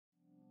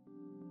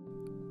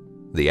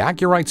The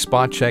AcuRite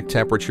Spot Check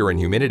Temperature and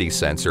Humidity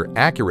Sensor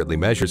accurately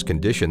measures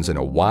conditions in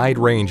a wide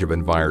range of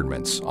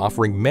environments,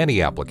 offering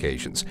many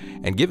applications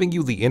and giving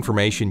you the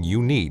information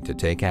you need to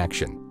take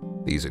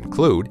action. These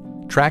include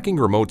tracking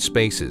remote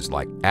spaces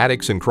like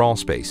attics and crawl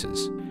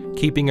spaces,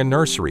 keeping a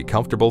nursery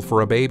comfortable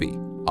for a baby,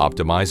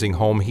 optimizing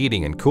home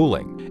heating and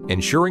cooling,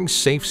 ensuring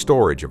safe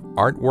storage of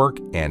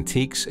artwork,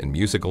 antiques, and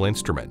musical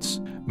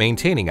instruments,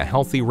 maintaining a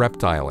healthy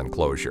reptile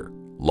enclosure,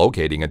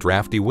 locating a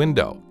drafty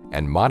window,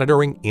 and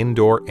monitoring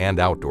indoor and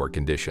outdoor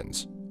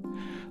conditions.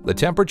 The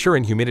temperature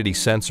and humidity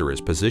sensor is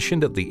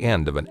positioned at the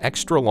end of an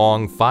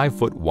extra-long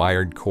 5-foot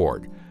wired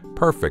cord,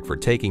 perfect for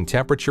taking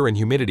temperature and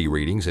humidity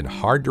readings in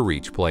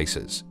hard-to-reach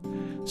places.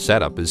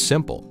 Setup is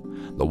simple.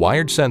 The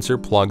wired sensor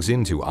plugs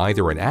into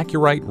either an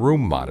AcuRite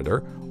Room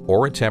Monitor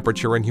or a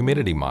Temperature and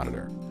Humidity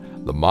Monitor.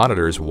 The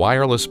monitor's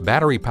wireless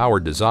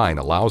battery-powered design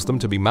allows them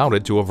to be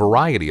mounted to a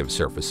variety of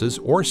surfaces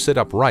or sit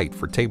upright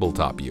for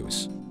tabletop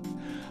use.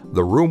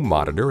 The Room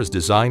Monitor is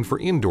designed for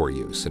indoor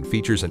use and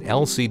features an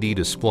LCD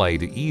display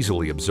to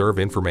easily observe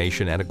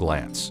information at a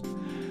glance.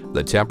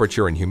 The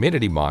Temperature and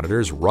Humidity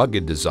Monitor's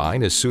rugged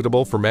design is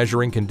suitable for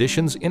measuring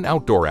conditions in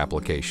outdoor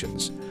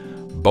applications.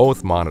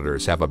 Both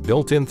monitors have a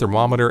built-in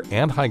thermometer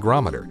and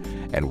hygrometer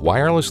and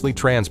wirelessly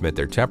transmit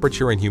their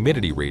temperature and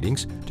humidity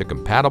readings to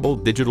compatible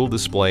digital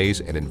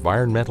displays and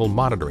environmental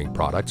monitoring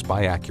products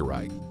by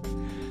AcuRite.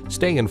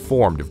 Stay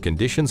informed of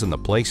conditions in the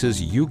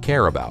places you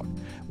care about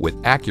with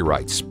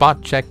AcuRite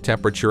Spot Check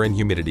Temperature and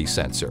Humidity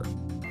Sensor.